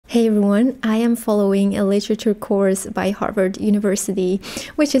Hey everyone, I am following a literature course by Harvard University,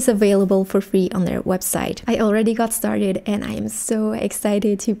 which is available for free on their website. I already got started and I am so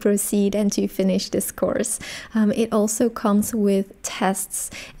excited to proceed and to finish this course. It also comes with tests,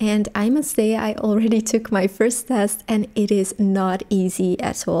 and I must say I already took my first test and it is not easy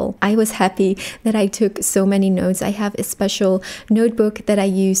at all. I was happy that I took so many notes. I have a special notebook that I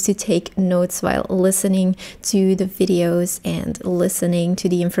use to take notes while listening to the videos and listening to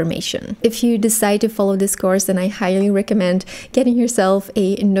the information. If you decide to follow this course, then I highly recommend getting yourself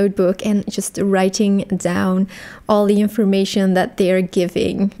a notebook and just writing down all the information that they're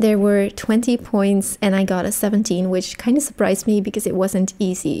giving. There were 20 points and I got a 17, which kind of surprised me because it wasn't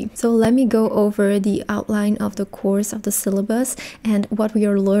easy. So let me go over the outline of the course, of the syllabus, and what we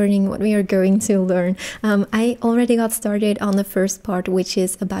are learning, what we are going to learn. I already got started on the first part, which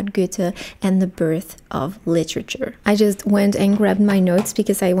is about Goethe and the birth of literature. I just went and grabbed my notes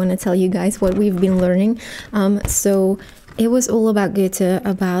because I want to tell you guys what we've been learning. So it was all about Goethe,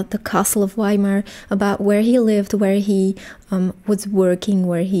 about the Castle of Weimar, about where he lived, where he was working,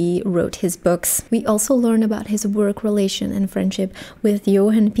 where he wrote his books. We also learned about his work relation and friendship with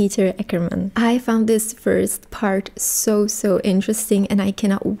Johann Peter Eckermann. I found this first part so interesting and I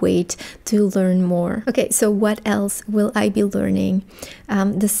cannot wait to learn more. Okay, so what else will I be learning?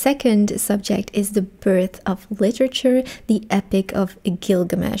 The second subject is the birth of literature, the Epic of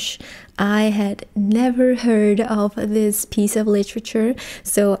Gilgamesh. I had never heard of this piece of literature,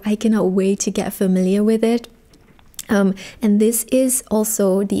 so I cannot wait to get familiar with it. And this is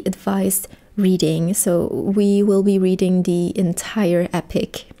also the advised reading, so we will be reading the entire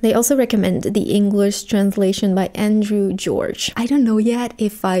epic. They also recommend the English translation by Andrew George. I don't know yet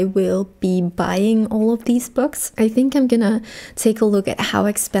if I will be buying all of these books. I think I'm gonna take a look at how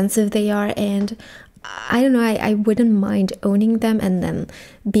expensive they are, and I don't know, I wouldn't mind owning them and then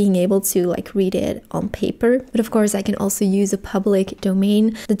being able to like read it on paper. But of course I can also use a public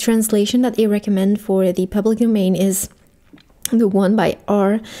domain. The translation that they recommend for the public domain is the one by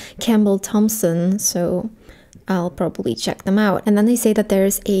R. Campbell Thompson, so I'll probably check them out. And then they say that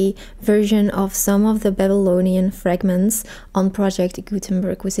there's a version of some of the Babylonian fragments on Project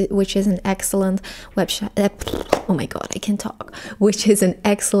Gutenberg, which is an excellent website. Oh my god, I can talk. Which is an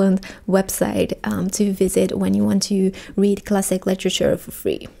excellent website to visit when you want to read classic literature for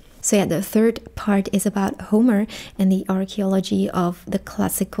free. So yeah, the third part is about Homer and the archaeology of the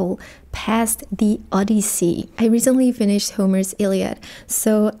classical past, the Odyssey. I recently finished Homer's Iliad,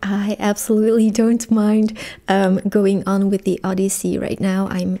 so I absolutely don't mind going on with the Odyssey right now.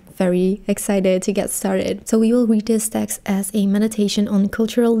 I'm very excited to get started. So we will read this text as a meditation on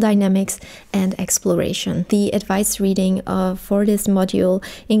cultural dynamics and exploration. The advice reading for this module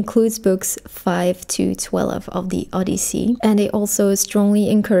includes books 5 to 12 of the Odyssey, and they also strongly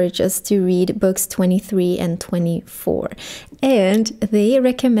encourage us to read books 23 and 24. And they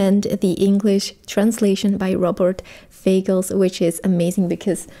recommend the English translation by Robert Fagles, which is amazing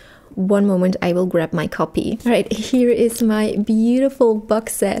because one moment I will grab my copy. All right, here is my beautiful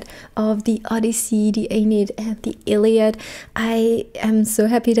box set of the Odyssey, the Aeneid, and the Iliad. I am so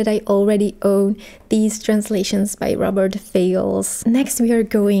happy that I already own these translations by Robert Fagles. Next, we are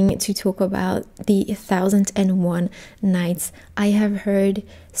going to talk about the 1001 Nights. I have heard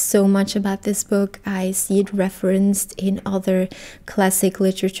so much about this book. I see it referenced in other classic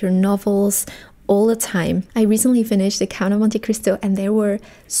literature novels all the time. I recently finished The Count of Monte Cristo and there were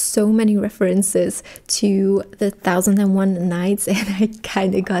so many references to the 1001 Nights, and I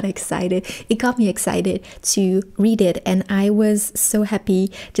kind of got excited. It got me excited to read it, and I was so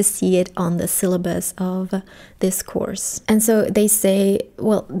happy to see it on the syllabus of this course. And so they say,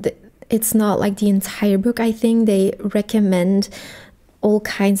 well, it's not like the entire book. I think they recommend all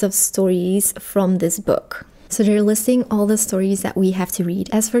kinds of stories from this book. So they're listing all the stories that we have to read.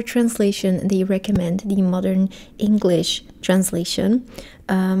 As for translation, they recommend the modern English translation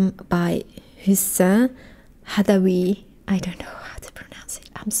by Hussein Hadawi. I don't know how to pronounce it.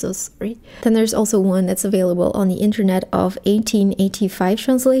 I'm so sorry. Then there's also one that's available on the internet of 1885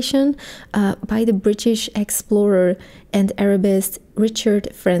 translation by the British explorer and Arabist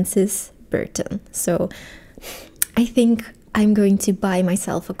Richard Francis Burton. So I think I'm going to buy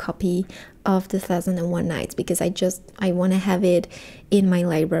myself a copy of the 1001 Nights because I want to have it in my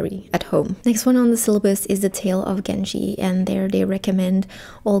library at home. Next one on the syllabus is the Tale of Genji, and there they recommend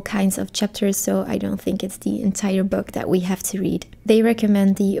all kinds of chapters, so I don't think it's the entire book that we have to read. They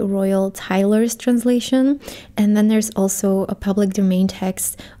recommend the Royal Tyler's translation, and then there's also a public domain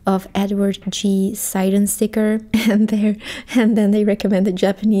text of Edward G. Seidensticker, and then they recommend the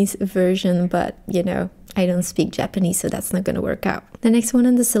Japanese version, but you know, I don't speak Japanese, so that's not going to work out. The next one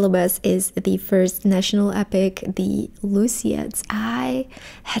on the syllabus is the first national epic, the Luciads. I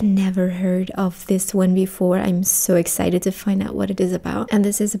had never heard of this one before. I'm so excited to find out what it is about. And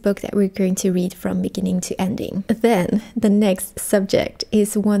this is a book that we're going to read from beginning to ending. Then the next subject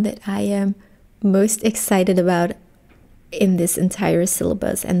is one that I am most excited about in this entire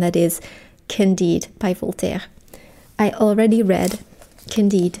syllabus, and that is Candide by Voltaire. I already read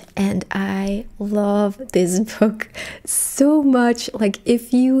Candide and I love this book so much. Like,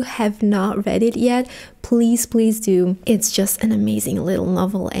 if you have not read it yet, please do. It's just an amazing little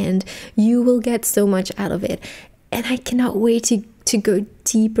novel and you will get so much out of it, and I cannot wait to go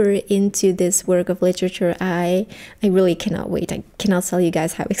deeper into this work of literature. I really cannot wait. I cannot tell you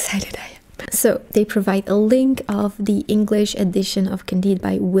guys how excited I am. So they provide a link of the English edition of Candide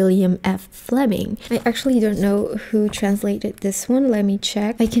by William F. Fleming. I actually don't know who translated this one. Let me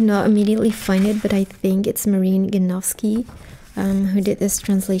check. I cannot immediately find it, but I think it's Marine Ganowski who did this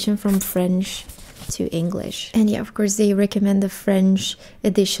translation from French to English. And yeah, of course, they recommend the French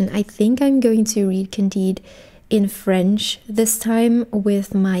edition. I think I'm going to read Candide in French this time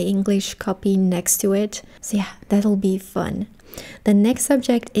with my English copy next to it. So yeah, that'll be fun. The next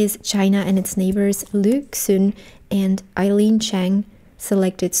subject is China and its neighbors, Lu Xun and Eileen Chang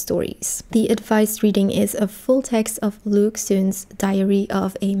selected stories. The advised reading is a full text of Lu Xun's Diary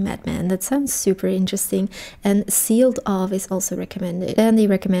of a Madman. That sounds super interesting, and Sealed Off is also recommended. Then they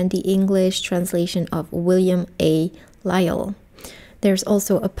recommend the English translation of William A. Lyell. There's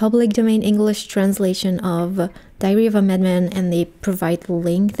also a public domain English translation of Diary of a Madman, and they provide the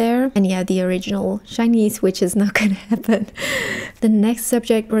link there. And yeah, the original Chinese, which is not gonna happen. The next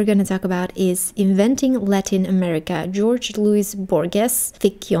subject we're gonna talk about is Inventing Latin America, George Louis Borges,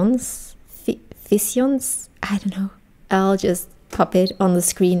 Fictions, I don't know. I'll just pop it on the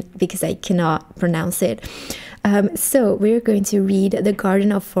screen because I cannot pronounce it. So we're going to read The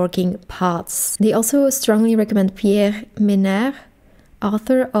Garden of Forking Paths. They also strongly recommend Pierre Menard,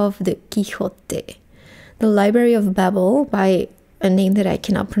 author of the Quixote, The Library of Babel by a name that I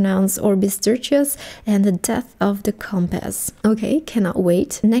cannot pronounce, Orbis Tertius, and The Death of the Compass. Okay, cannot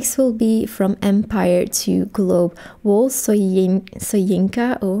wait. Next will be From Empire to Globe, Wol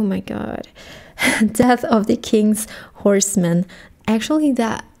Soyinka, oh my god, Death of the King's Horseman. Actually,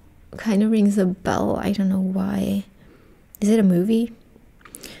 that kind of rings a bell. I don't know why. Is it a movie?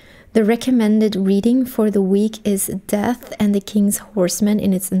 The recommended reading for the week is Death and the King's Horseman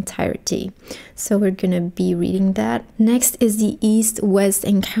in its entirety. So we're gonna be reading that. Next is the East-West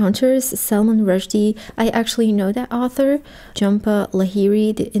Encounters, Salman Rushdie. I actually know that author. Jhumpa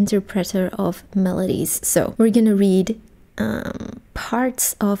Lahiri, the interpreter of melodies. So we're gonna read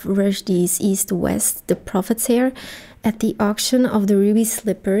parts of Rushdie's East-West, The Prophet's Hair, At the Auction of the Ruby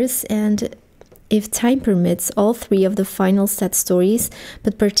Slippers, and if time permits, all three of the final set stories,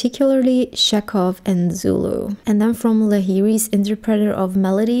 but particularly Chekhov and Zulu. And then from Lahiri's Interpreter of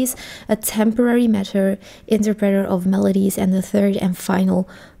Melodies, A Temporary Matter, Interpreter of Melodies, and the third and final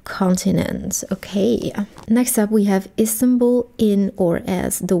Continent. Okay. Next up we have Istanbul in or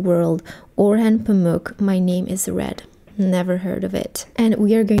As the World, Orhan Pamuk, My Name is Red. Never heard of it. And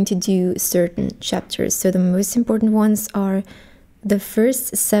we are going to do certain chapters. So the most important ones are the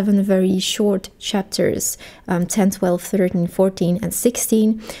first 7 very short chapters, 10, 12, 13, 14, and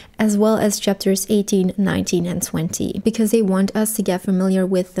 16, as well as chapters 18, 19, and 20, because they want us to get familiar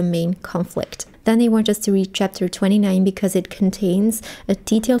with the main conflict. Then they want us to read chapter 29 because it contains a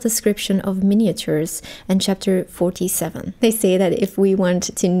detailed description of miniatures, and chapter 47. They say that if we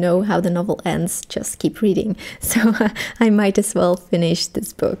want to know how the novel ends, just keep reading. So I might as well finish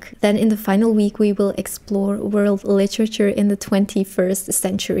this book. Then in the final week, we will explore world literature in the 21st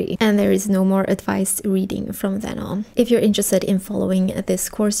century. And there is no more advised reading from then on. If you're interested in following this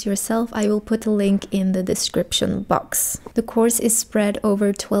course yourself, I will put a link in the description box. The course is spread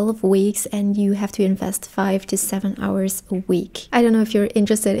over 12 weeks and you have to invest 5 to 7 hours a week. I don't know if you're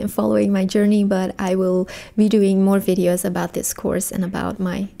interested in following my journey, but I will be doing more videos about this course and about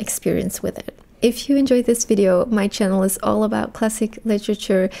my experience with it. If you enjoyed this video, my channel is all about classic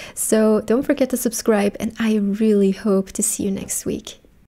literature, so don't forget to subscribe, and I really hope to see you next week.